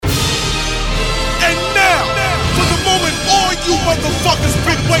motherfuckers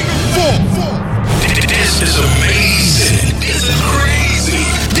been waiting for. This is amazing. This is crazy.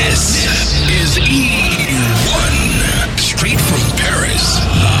 This is E1. Straight from Paris.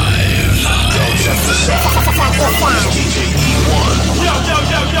 Live. DJ E1. Yo.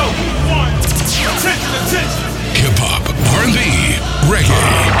 E1. Attention. Hip-hop, R&B, reggae.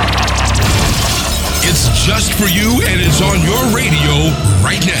 It's just for you and it's on your radio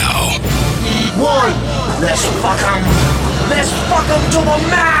right now. E1. Let's fuck 'em to the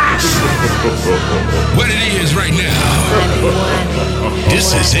max. What it is right now.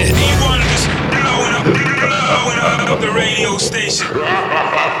 This is it. E1 is blowing up the radio station.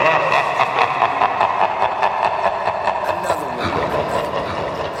 Another one.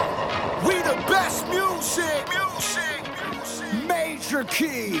 We the best music. Major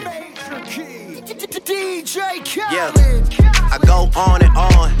key. DJ Khaled. Yeah, I go on and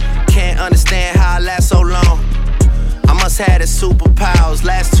on. Can't understand how I last so long. I must have the superpowers.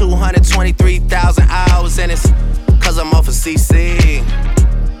 Last 223,000 hours. And it's cause I'm off of CC.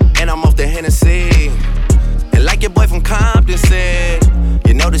 And I'm off the Hennessy. And like your boy from Compton said,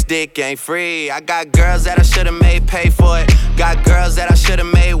 you know this dick ain't free. I got girls that I should've made pay for it. Got girls that I should've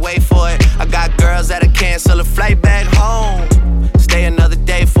made wait for it. I got girls that'll cancel a flight back home. Stay another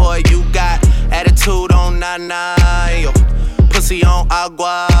day for it. You got attitude on nana, yo. Pussy on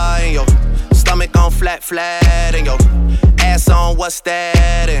agua, and yo. Stomach on flat, and yo. Ass on what's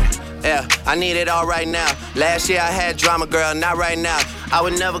that, and yeah, I need it all right now. Last year I had drama, girl, not right now. I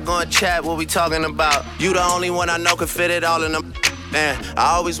would never go and chat what we talking about. You the only one I know can fit it all in them. Man,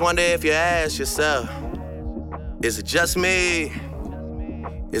 I always wonder if you ask yourself, is it just me?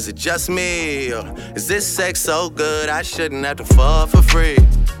 Is it just me? Or is this sex so good I shouldn't have to fuck for free?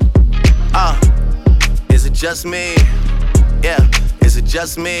 Is it just me? Yeah, is it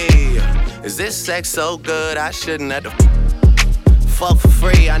just me? Is this sex so good I shouldn't have to fuck for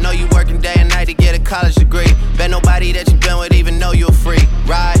free? I know you working day and night to get a college degree. Bet nobody that you been with even know you're free,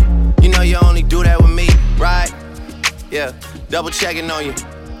 right? You know you only do that with me, right? Yeah, double checking on you.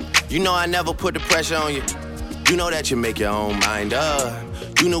 You know I never put the pressure on you. You know that you make your own mind up.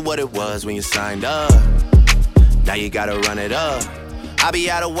 You knew what it was when you signed up. Now you gotta run it up. I be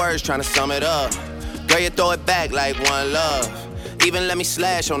out of words trying to sum it up. Girl, you throw it back like one love. Even let me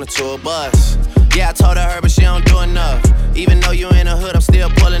slash on the tour bus. Yeah, I told her, but she don't do enough. Even though you in the hood, I'm still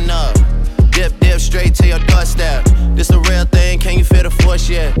pulling up. Dip straight to your doorstep. This the real thing, can you feel the force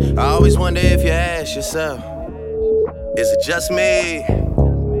yet? I always wonder if you ask yourself, is it just me?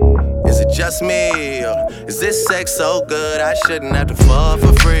 Is it just me? Or is this sex so good I shouldn't have to fuck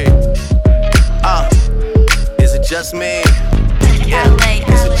for free? Is it just me? Yeah,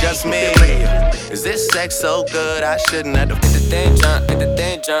 is it just me? Is this sex so good I shouldn't have to hit the thing jump,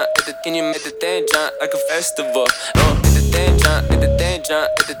 can you make the thing jump like a festival? Hit the thing jump,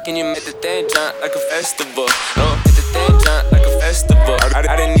 can you make the thing jump like a festival? Hit the thing jump like a festival. I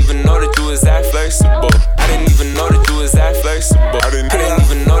didn't even know that you was that flexible. I didn't even know that you was that flexible. I didn't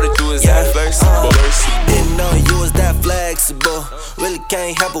even know that you was that flexible. Didn't know you was that flexible. Really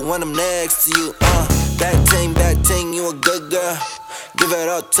can't help it when I'm next to you. Back team, you a good girl. Give it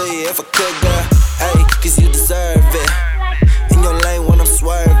all to you if I could, girl. Hey, cause you deserve it. In your lane when I'm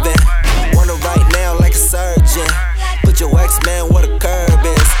swerving. Wanna right now like a surgeon. Put your ex-man where the curb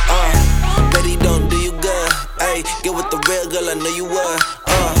is. Betty don't do you good. Hey, get with the real girl, I know you would.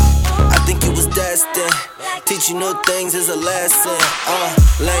 I think you was destined. Teach you new things is a lesson.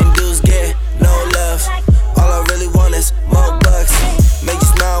 Lame dudes get no love. All I really want is more bucks. Make you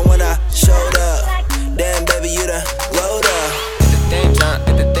smile when I showed up. Damn, baby, you done rolled up. Hit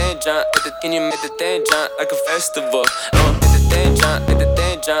the thing jump, can you make the thing jump like a festival? Hit the thing jump,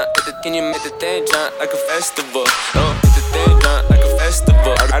 can you make the thing jump like a festival? Hit the thing jump like a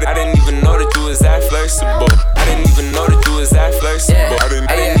festival. I didn't even know that you was that flexible. I didn't even know that you was that flexible. I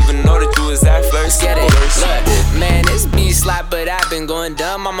didn't even know that you was that flexible. Look, man, it's B-slot, but I've been going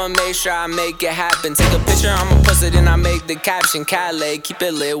dumb. I'ma make sure I make it happen. Take a picture, I'ma post it, and I make the caption. Khaled, keep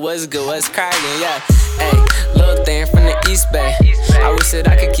it lit, what's good, what's crackin', yeah. Hey, little thing from the East Bay. I wish that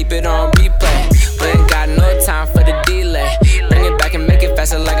I could keep it on replay, but ain't got no time for the delay. Bring it back and make it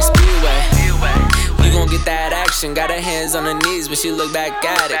faster like a speedway. You gon' get that action. Got her hands on her knees when she look back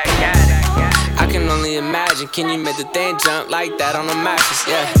at it. I can only imagine. Can you make the thing jump like that on a mattress?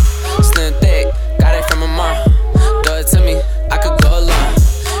 Yeah, slim thick, got it from my mom. Do it to me, I could go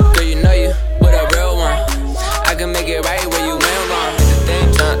along. Girl, you know you with a real one. I can make it right where you went wrong. Hit the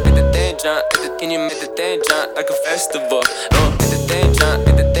thing jump, hit the thing jump. Can you make the thing jump like a festival? Hit the thing jump,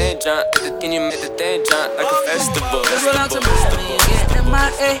 hit the thing jump. Can you make the thing jump like a festival? Let's roll out to Miami and get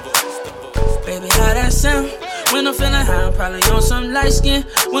MIA. Baby, how that sound? When I'm feeling high, I'm probably on some light skin.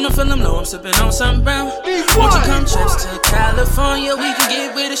 When I'm feeling low, I'm sipping on some brown. Won't you come trips to California? We can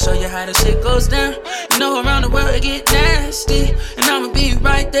get with it, show you how the shit goes down. You know around the world it get nasty, and I'ma be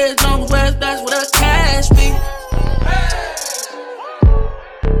right there as long as that's where the cash be.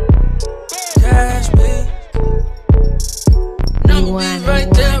 Cash be. And I'ma be right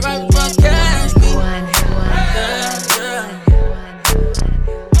there, right where cash be.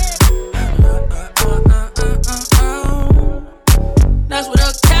 That's what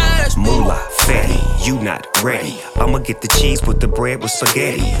the cash be. Moolah, Fetty, you not ready. I'ma get the cheese with the bread with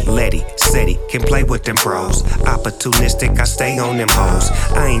spaghetti. Letty, Setty, can play with them pros. Opportunistic, I stay on them hoes.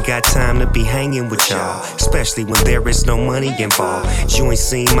 I ain't got time to be hanging with y'all, especially when there is no money involved. You ain't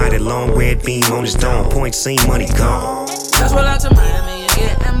seen mighty long red beam on his dome. Point seen money gone. Let's roll out to Miami and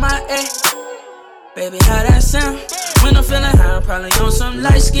get MIA. Baby, how that sound? When I'm feeling high, I'm probably on some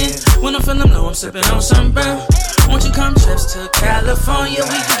light skin. When I'm feeling low, I'm sipping on some brown. Won't you come trips to California? We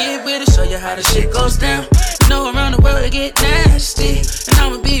can get with it, show you how the shit goes down. You know around the world it get nasty, and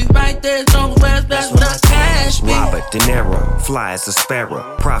I'ma be right there as long as that's where the cash be. Robert De Niro, fly as a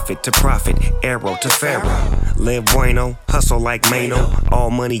sparrow. Profit to profit, arrow to pharaoh. Live bueno, hustle like Mano. All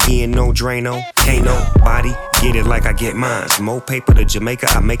money in, no Drano. Can't nobody get it like I get mines. More paper to Jamaica,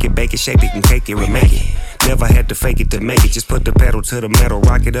 I make it, bake it, shape it, and cake it, remake it. Never had to fake it to make it. Just put the pedal to the metal,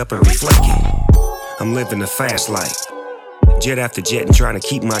 rock it up and reflect it. I'm living the fast life, jet after jet and trying to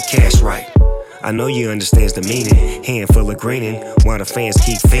keep my cash right. I know you understands the meaning. Hand full of greening, while the fans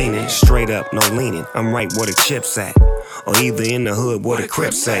keep fiending. Straight up, no leaning. I'm right where the chips at, or either in the hood where the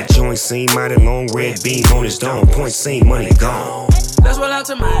Crips at. Joint seen mighty long red beam on his dome. Point seen money gone. Let's roll out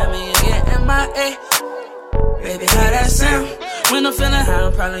to Miami and get MIA. Baby, how that sound? When I'm feeling high,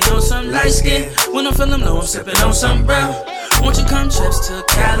 I'm probably on some light skin. When I'm feeling low, I'm sipping on some brown. Won't you come trips to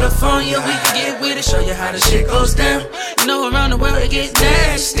California? We can get with it, show you how the shit goes down. You know around the world it get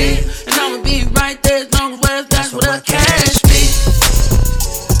nasty, and I'ma be right there as long as that's where the cash be.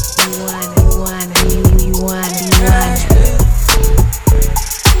 You want cash be.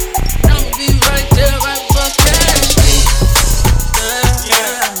 I'ma be right there, right where cash be.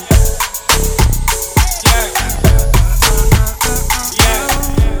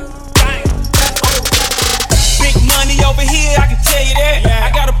 Big money over here, I can tell you that. I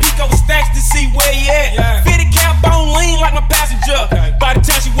got a peek over stacks to see where he at. Fitted cap on lean like my passenger. By the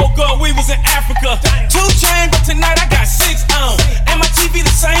time she woke up, we was in Africa. 2 chain, but tonight I got 6 on. And my TV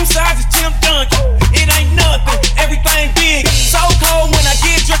the same size as Tim Duncan. It ain't nothing, everything big. So cold when I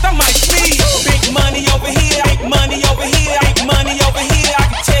get dressed, I might sneeze. Big money over here, big money over here, big money over here. I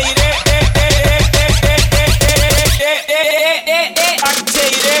can tell you that. I can tell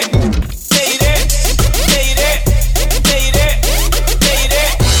you that. Tell you that.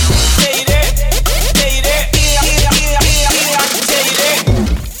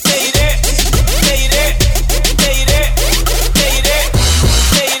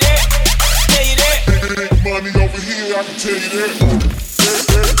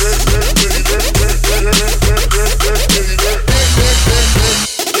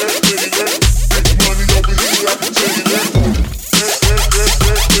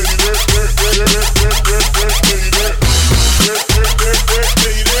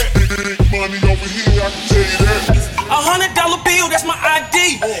 $100 bill, that's my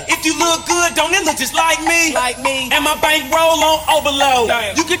ID. If you look good, don't it look just like me? And my bankroll on overload.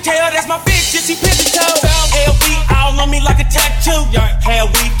 You can tell that's my bitch, just she pimpin' toe. LV all on me like a tattoo. Hell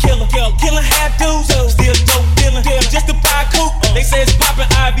weed killer, killing half dudes. Still dope dealing, just to buy a coupe. They say it's poppin'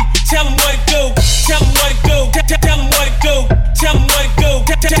 Ivy. Tell them what it do. Tell them what it do. Tell them what it do. Tell them what it do.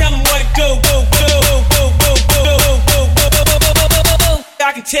 Tell them what it do.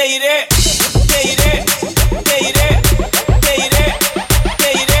 I can tell you that. Tell you that. Tell you that. Tell you that.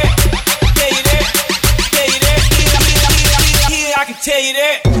 Tell you that. Tell you that. Tell you that. Yeah, I can tell you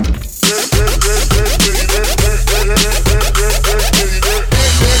that.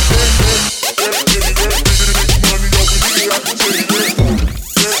 Money over here, I can tell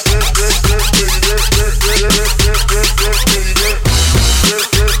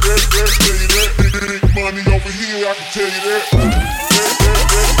you that. Money over here, I can tell you that.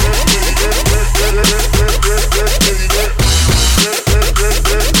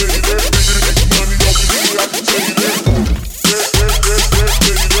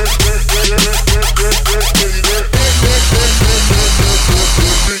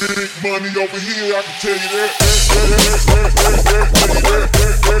 Money over here, I can tell you that.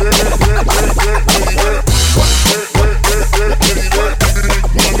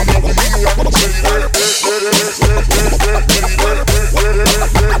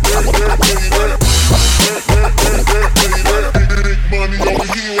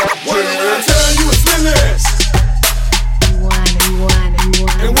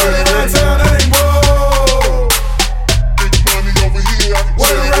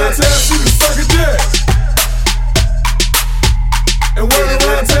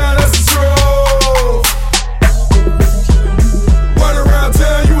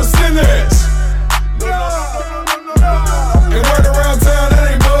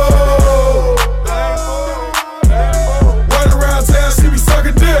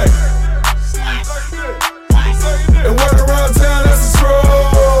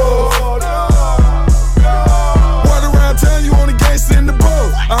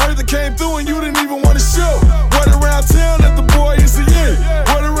 came through and you didn't even wanna show. Word around town that the boy is a yeah.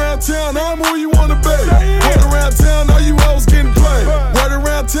 Word around town, I'm who you wanna be. Word around town, all you hoes getting played. Word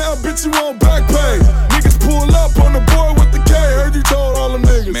around town, bitch, you on back page. Niggas pull up on the boy with the K. Heard you told all them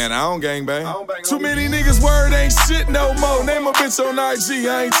niggas. Man, I don't gangbang. Too many niggas word ain't shit no more. Name a bitch on IG,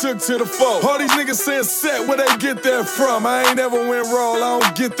 I ain't took to the phone. All these niggas saying set, where they get that from? I ain't never went roll, I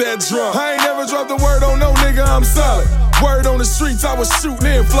don't get that drunk. I ain't never dropped a word on no nigga, I'm solid. Word on the streets, I was shooting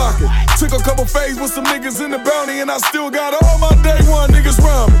and flocking. Took a couple fades with some niggas in the bounty, and I still got all my day one niggas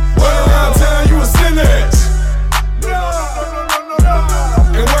round me. Word around town, you a snitch.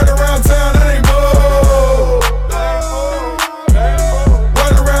 And word around town, that ain't bull.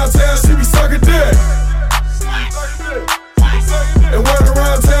 Word around town, she be sucking dick. And word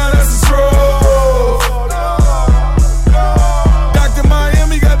around town, that's the truth. Dr.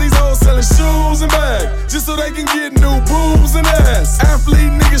 Miami got these hoes selling shoes and bags, just so they can get new boobs and ass.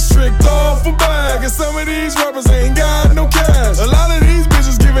 Athlete niggas tricked off a bag, and some of these rappers ain't got no cash. A lot of these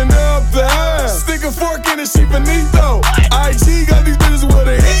bitches giving up the ass. Stick a fork in it, she finito. IG got these bitches with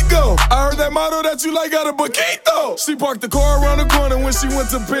an ego. I heard that motto that you like got a boquito. She parked the car around the corner when she went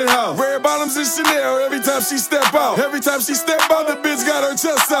to penthouse. Red bottoms and Chanel every time she step out. Every time she step out, the bitch got her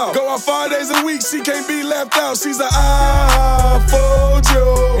chest out. Go out 5 days a week, she can't be left out. She's like, I fooled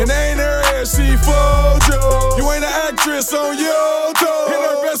you. And they ain't her hair, she fooled you. You ain't an actress on YouTube. And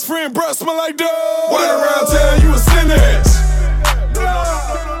her best friend breath smell like dog. Word around town, you a snitch.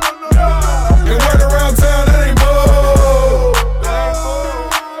 And word around town, that ain't bull.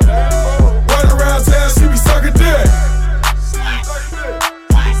 Word around town, she be sucking dick.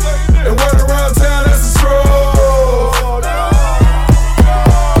 And word around town, that's the truth.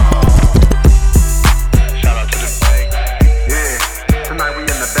 Shout out to the Bay. Yeah, tonight we in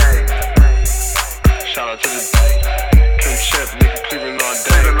the Bay. Shout out to the Bay. King Chef, nigga, Cleveland all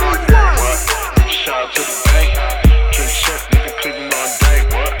day. What? Shout out to the Bay. King Chef, nigga, Cleveland all day.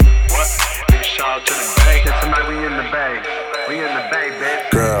 What? Nigga, shout out to the Bay. Yeah, tonight we in the Bay. We in the Bay,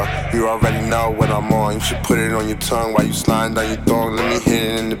 bitch. Girl, you already know what I'm on. You should put it on your tongue while you sliding down your thong. Let me hit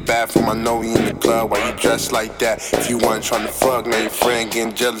it in the bathroom. I know we in the club. Why you dressed like that? If you weren't trying to fuck, now your friend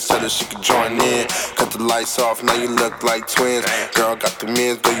getting jealous so that she could join in. Cut the lights off, now you look like twins. Girl got the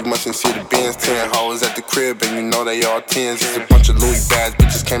men's, but you mustn't see the Benz. 10 hoes at the crib, and you know they all 10s. It's a bunch of Louis bags,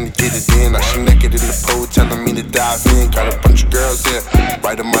 bitches came to get it in. Now she naked in the pool, telling me to dive in. Got a bunch of girls here,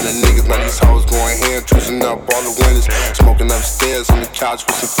 right among the niggas. Now these hoes going ham, choosing up all the winners. Smoking upstairs on the couch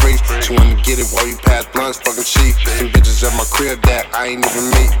with some freaks. She wanna get it while you pass blunts, fucking cheap. Some bitches at my crib that I ain't even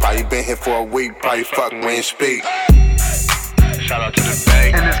meet. Probably been here for a week, probably fuck when you speak. Shout out to the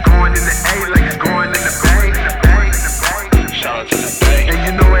Bay. And it's going in the A like it's going in the Bay. Shout out to the Bay. And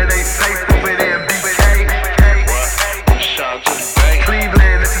you know it ain't safe over there in BK. What? Shout out to the Bay.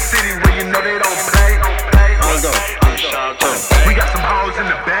 Cleveland is a city where you know they don't pay. Shout out to the Bay. We got some hoes in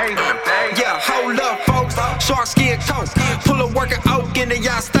the Bay. Yeah, hold up, folks. Shark skin coat. Pull a working oak in the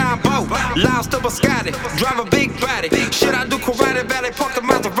yacht style boat. Lost up a Scotty. Drive a big body. Shit, I do karate, ballet, park the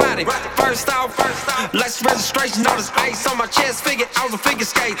Maserati. First off, license registration, all this ice on my chest. Figure I was a figure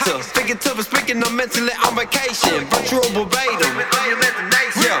skater. Figurative speaking, I'm mentally on vacation. Virtual verbatim.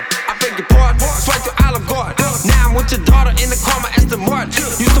 Yeah, I beg your pardon. Swipe to Olive Garden. Now I'm with your daughter in the car, my Aston Martin.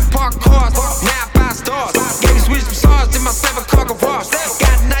 Used to park cars, now I 5 stars. Gave me switch massage in my 7-car garage.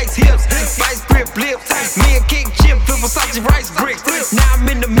 Got nice hips, vice grip lips. Me and King Chip, flip Versace rice bricks. Now I'm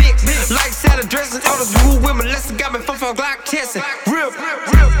in the mix, like salad dressing. All those woo women, lesson got me for Glock testing. Riff.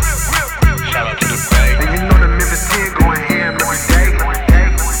 Shout out to the Bay. And you know the Memphis 10 going ham every day.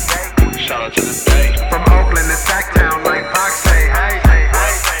 Shout out to the Bay. From Oakland to Sacktown, like Pac say, hey.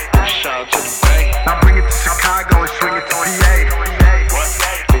 Shout out to the Bay. Now bring it to Chicago and swing it to PA. What?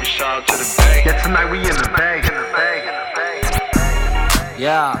 Shout out to the Bay. Yeah, tonight we in the Bay.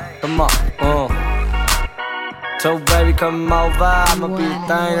 Yeah, come on. So baby, come over. I'ma be the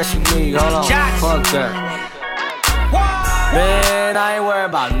thing that she need. Hold on, fuck that. Man, I ain't worried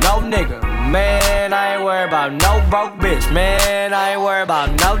about no nigga. Man, I ain't worried about no broke bitch. Man, I ain't worried about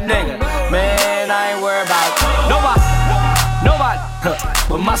no nigga. Man, I ain't worried about nobody.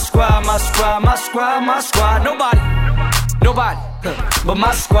 But my squad. Nobody. But my squad. Nobody. But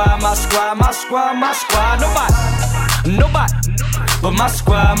my squad. Nobody. But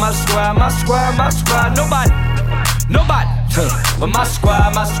my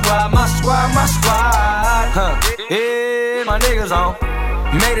squad. Yeah, my niggas on.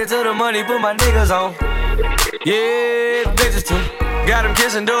 Made it to the money, put my niggas on. Yeah, bitches too. Got them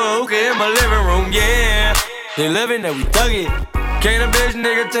kissing door hookah in my living room, yeah. They living that we thug it. Can't a bitch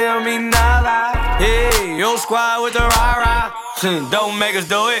nigga tell me nada. Hey, your squad with the rah-rah. Don't make us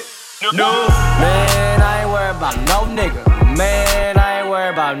do it. No, man, I ain't worried about no nigga. Man, I ain't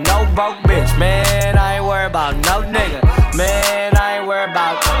worried about no broke bitch. Man, I ain't worried about no nigga. Man, I ain't worried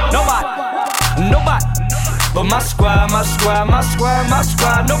about nobody. Nobody. But my squad, my squad, my squad, my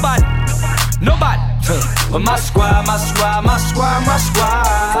squad. Nobody. Nobody. But my squad, my squad, my squad, my squad.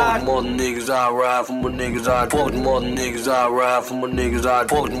 Fuck more than niggas, I ride for my niggas, I fuck more than niggas, I ride for my niggas, I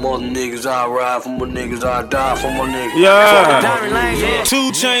fuck more than niggas, I ride for my niggas, I die for my niggas. Yeah.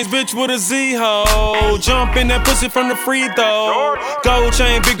 2 chains, bitch with a Z-ho. Jump in that pussy from the free throw. Gold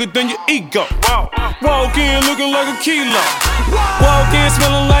chain bigger than your ego. Walk in looking like a kilo. Walk in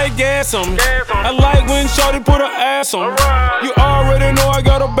smelling like gas on me. I like when shorty put her ass on me. You already know I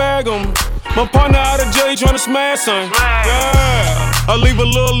gotta bag 'em. My partner out of jail tryna smash son. Yeah, I leave a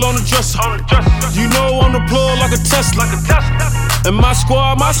little on the dresser. You know I'm the plug like a Tesla. And my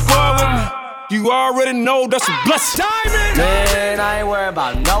squad with me. You already know that's a blessing. Man, I ain't worried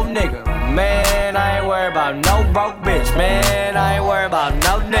about no nigga. Man, I ain't worried about no broke bitch. Man, I ain't worried about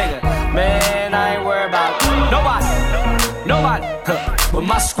no nigga. Man, I ain't worried about nobody. Nobody. But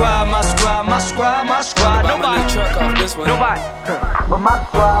my squad, my squad, my squad, my squad. Nobody. Nobody. But my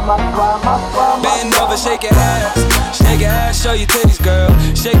squad, my squad, my squad. Bend over, shake your ass. Shake your ass, show your titties, girl.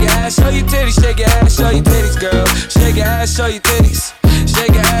 Shake your ass, show your titties. Shake your ass, show your titties, girl. Shake your ass, show your titties.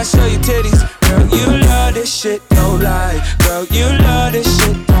 Shake your ass, show your titties. Girl, you love this shit, don't lie. Girl, you love this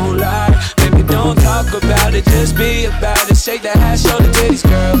shit, don't lie. Baby, don't talk about it, just be about it. Shake that ass, show the titties,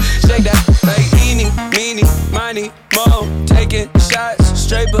 girl. Shake that like eeny, meeny, miny, mo. Taking shots,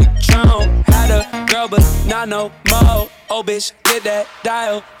 straight Patron. Had a girl, but not no more. Oh, bitch, get that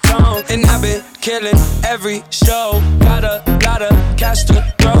dial tone. And I've been killing every show. Got a lot of cash to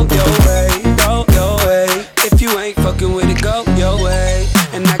throw your way, go your way. If you ain't fucking with it, go your way.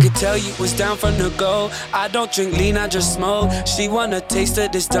 And I can tell you was down from the go. I don't drink lean, I just smoke. She wanna taste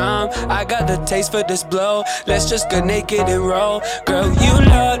of this dime. I got the taste for this blow. Let's just get naked and roll. Girl, you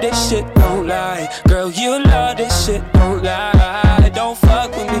love this shit, don't lie. Girl, you love this shit, don't lie. Don't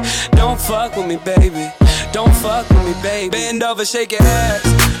fuck with me, don't fuck with me, baby. Don't fuck with me, baby. Bend over, shake your ass.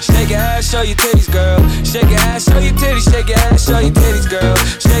 Shake your ass, show your titties, girl. Shake your ass, show your titties. Shake your ass, show your titties, girl.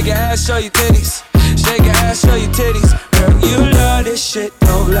 Shake your ass, show your titties. Shake your ass, show your titties. Girl, you love this shit,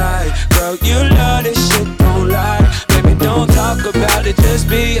 don't lie. Girl, you love this shit, don't lie. Baby, don't talk about it, just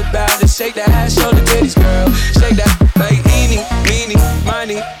be about it. Shake that ass, show the titties, girl. Shake that like eeny, meeny,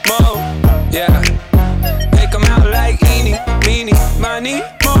 miny, mo. Yeah. Make 'em out like eeny, meeny, miny,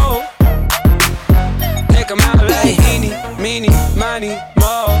 mo. Make 'em out like eeny, meeny, miny,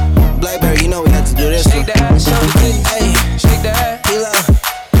 mo. Blackbear, you know we had to do this. Shake that ass, show the titties. Hey, shake that ass.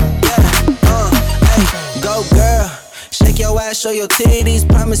 Go girl, shake your ass, show your titties.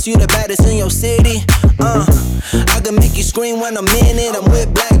 Promise you the baddest in your city. I can make you scream when I'm in it. I'm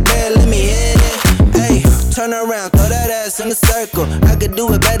with Blackbear, let me hit it. Hey, turn around, throw that ass in a circle. I could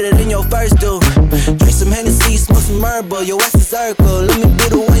do it better than your first do. Drink some Hennessy, smoke some Marlboro. Your ass is circle, let me be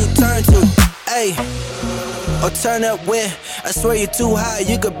the one you turn to. Hey, or turn up with. I swear you're too high,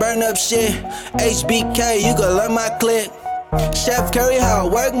 you could burn up shit. HBK, you could learn my clip. Chef Curry, how I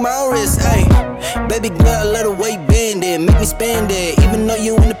work my wrist, ayy. Baby girl, let the way bend it. Make me spend it, even though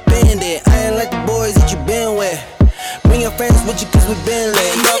you independent. I ain't like the boys that you been with. Bring your friends with you cause we been lit.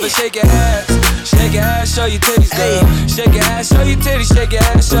 Bend over, shake your ass. Shake your ass, show your titties, girl. Shake your ass, show your titties. Shake your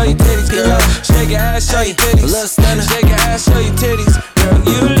ass, show your titties, girl. Shake your ass, show your titties. Shake your ass, show your titties. Girl,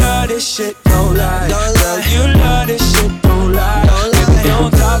 you love this shit, don't lie. Girl, you love this shit, don't lie. Baby,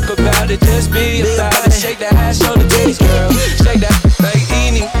 don't talk about it, just be about it. Shake that ass, show the titties, girl. Shake that like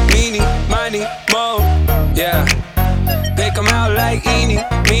eeny, meeny, miny, mo. Yeah. Pick 'em out like eeny,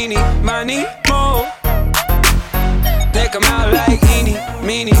 meeny, miny, mo. Pick 'em out like eeny,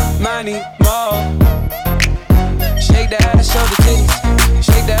 meeny, miny, mo. Shake that ass, show the titties.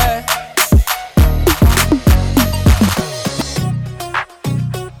 Shake that ass.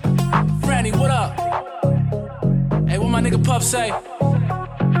 Franny, what up? Hey, what my nigga Puff say?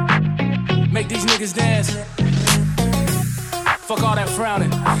 Make these niggas dance. Fuck all that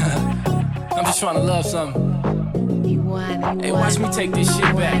frowning. I'm just trying to love something. Hey, watch me take this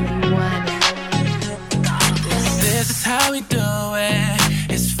shit back. This is how we do it.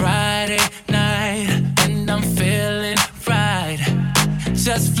 It's Friday night and I'm feeling right.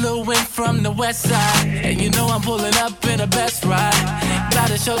 Just flew in from the west side, and you know I'm pulling up in the best ride.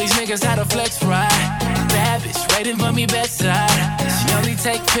 Gotta show these niggas how to flex right. Bad bitch waiting for me bedside. She only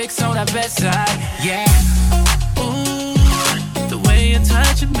take pics on her bedside. Yeah. Ooh, the way you're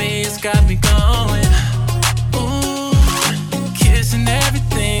touching me, it's got me going. Ooh, kissing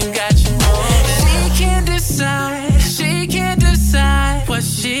everything, got you moving. She can't decide what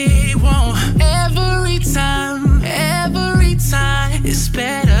she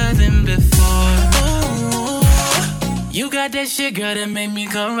that shit, girl, that make me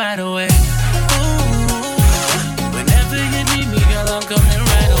come right away. Ooh, whenever you need me, girl, I'm coming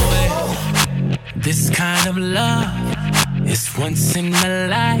right away. This kind of love is once in my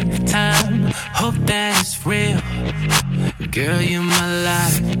lifetime. Hope that it's real. Girl, you're my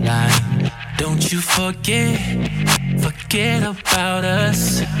lifeline. Don't you forget about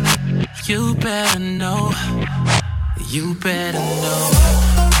us. You better know. You better know.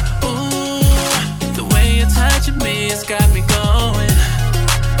 Ooh, the way you're touching me, it's got me going.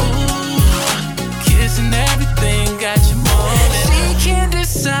 Ooh, kissing everything, got you moaning.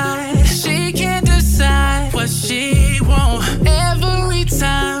 She can't decide what she want. Every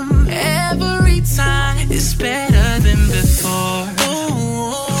time, it's better than before.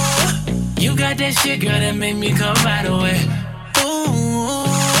 Ooh, you got that shit, girl, that make me come right away. Ooh,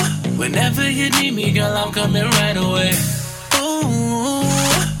 whenever you need me, girl, I'm coming right away. Ooh,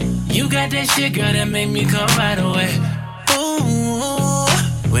 you got that shit, girl, that make me come right away. Ooh,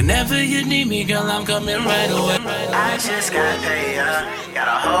 whenever you need me, girl, I'm coming right away. I just got paid, got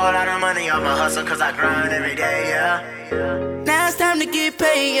a whole lot of money on my hustle, cause I grind every day, Now it's time to get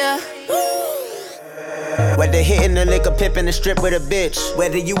paid, Whether hitting the liquor, pippin' the strip with a bitch.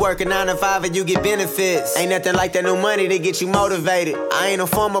 Whether you working 9 to 5 and you get benefits. Ain't nothing like that new money to get you motivated. I ain't a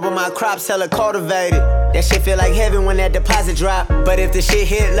farmer, but my crops hella cultivated. That shit feel like heaven when that deposit drop. But if the shit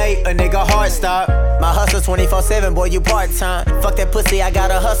hit late, a nigga hard stop. My hustle 24/7, boy, you part-time. Fuck that pussy, I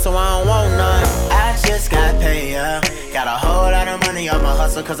gotta hustle, I don't want none. I just got paid, got a whole lot of money on my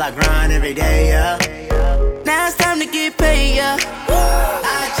hustle, cause I grind every day, Now it's time to get paid, I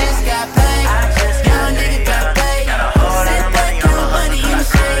just got paid. Young nigga got paid. Sit back, count money, you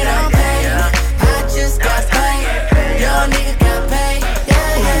say I'm paid. I just got paid. Young nigga got paid.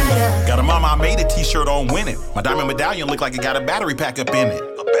 Yeah. Got a mama, I made a t-shirt on winning. My diamond medallion look like it got a battery pack up in it.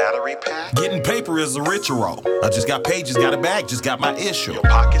 A battery pack? Getting paper is a ritual. I just got paid, just got a bag, just got my issue. Your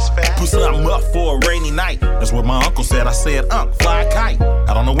pockets fat? Put something up for a rainy night. That's what my uncle said. I said, fly a kite.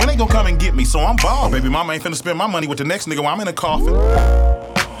 I don't know when they gon' come and get me, so I'm ballin'. Baby mama ain't finna spend my money with the next nigga while I'm in a coffin.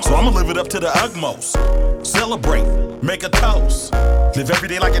 So I'ma live it up to the utmost. Celebrate, make a toast. Live every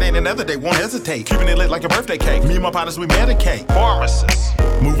day like it ain't another day, won't hesitate. Keeping it lit like a birthday cake. Me and my partners, we medicate. Pharmacists.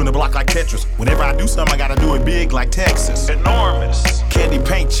 Moving the block like Tetris. Whenever I do something, I gotta do it big like Texas. Enormous. Candy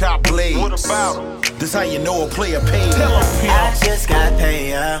paint, chop blades. What about them? This how you know a player paid. Tell them, I just got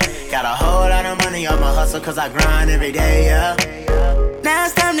paid, got a whole lot of money on my hustle, cause I grind every day, Now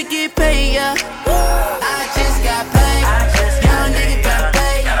it's time to get paid, I just got paid. Young nigga got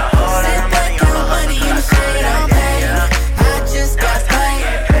paid. Sit back, count money, you say I'm paid. I just got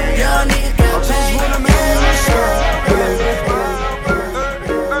paid. Young nigga got paid.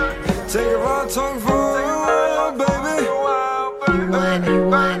 Take a ride, talk for a baby.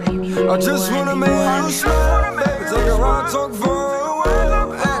 I just wanna make you smile, baby. Take a ride, talk for a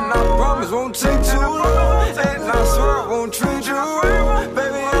while, and I promise won't take too long. And I swear I won't treat you well,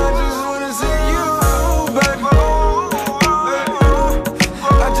 baby. I just wanna see you, baby.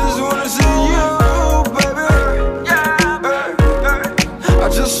 I just wanna see you, baby. I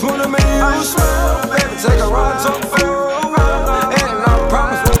just wanna make you smile, baby. Take a ride, talk for a while, and I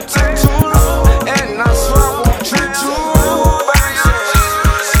promise won't take too long. And I swear I won't treat you well, baby.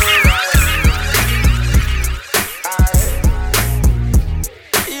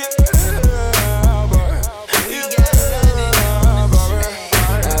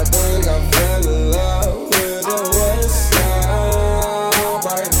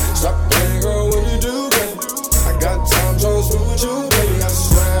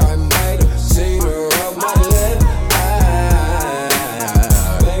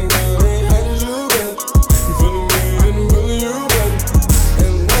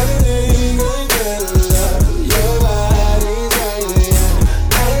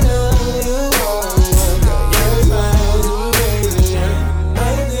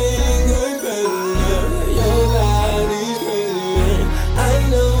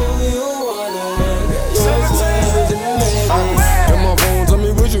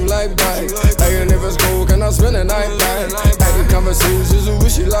 Spend the night back. Having conversations with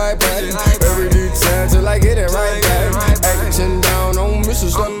wish you like back. Every detail till I get it right back. Action down on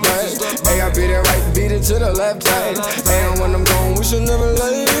Mr. Step back. Hey, I beat it right, beat it to the left side. And when I'm gone, we should never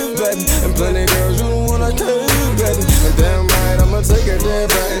leave, baby. And plenty girls, you the one I came, baby. And damn right, I'ma take it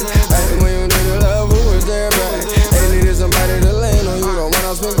there back. Hey, when you need a love, who is there back? Hey, needed somebody to lean on. You don't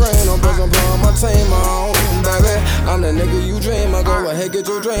wanna spend grain on, but I'm pulling my team on, baby. I'm the nigga you dream of. Go ahead, get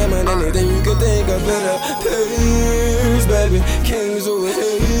your dream and anything you can think of. Better please, baby. Kings over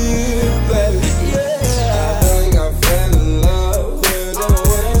here, baby. Yeah, I think I fell in love with the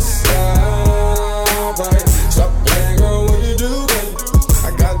west side, right? Stop playing, girl, when you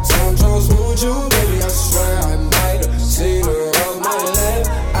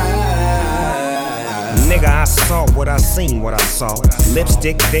Nigga, I saw what I seen, what I saw.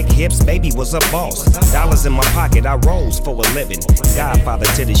 Lipstick, thick hips, baby was a boss. Dollars in my pocket, I rose for a living. Godfather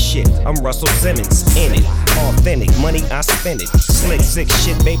to this shit, I'm Russell Simmons. In it, authentic, money I spend it. Slick, sick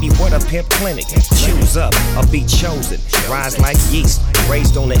shit, baby, what a pimp clinic. Choose up, or be chosen. Rise like yeast,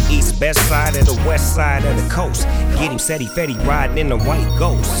 raised on the east, best side of the west side of the coast. Get him, Fetty, Fetty, riding in the white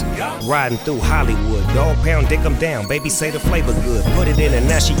ghost. Riding through Hollywood, dog pound, dick 'em down. Baby say the flavor good, put it in and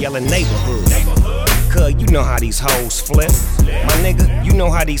now she yelling neighborhood. Cuz you know how these hoes flip. My nigga, you know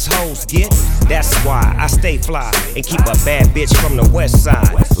how these hoes get. That's why I stay fly and keep a bad bitch from the west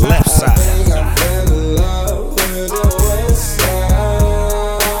side, left side. I fell in love with the west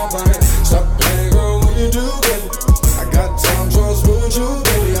side. Stop playing, girl, when you do, baby. I got time trust with you,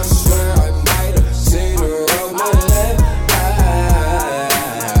 baby. I swear I might have seen her on my left eye.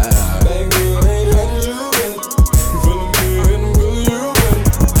 Baby, girl, ain't hurting you, baby. You feeling me and I'm feeling you,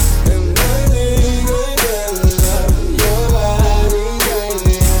 baby. And I think I love your body,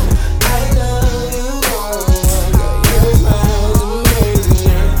 baby. I know you want your smile's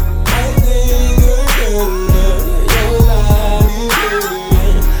amazing. I think I love your body, baby.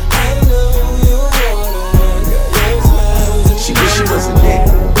 I know you want your smile's amazing. She wish she was a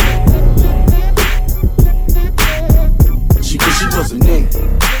nigga. She wish she was a nigga.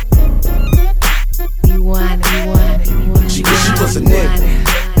 You want it, you want it, you want it. She wish she was a nigga.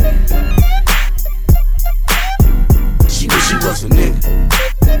 She wish she was a nigga.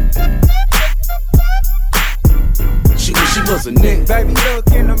 She wish she was a nigga. Baby, look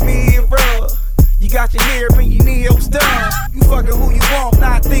in the mirror. You got your hair and your nails done. You fucking who you want,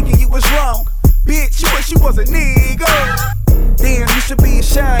 not thinking you was wrong. Bitch, you wish you was a nigga. Damn, you should be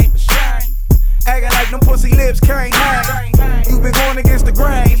ashamed. Acting like them pussy lips can't hang. You been going against the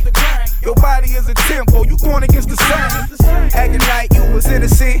grain. Your body is a tempo, you going against the same. Acting like you was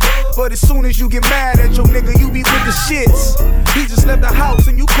innocent, but as soon as you get mad at your nigga, you be with the shits. He just left the house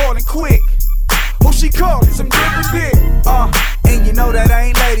and you calling quick. Who she calling? Some different dick. And you know that I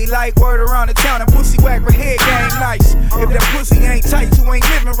ain't ladylike. Word around the town, that pussy whack her head game nice. If that pussy ain't tight, you ain't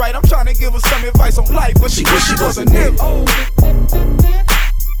living right. I'm trying to give her some advice on life, but she wish she was a nigga.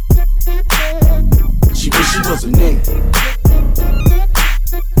 She wish she was a nigga.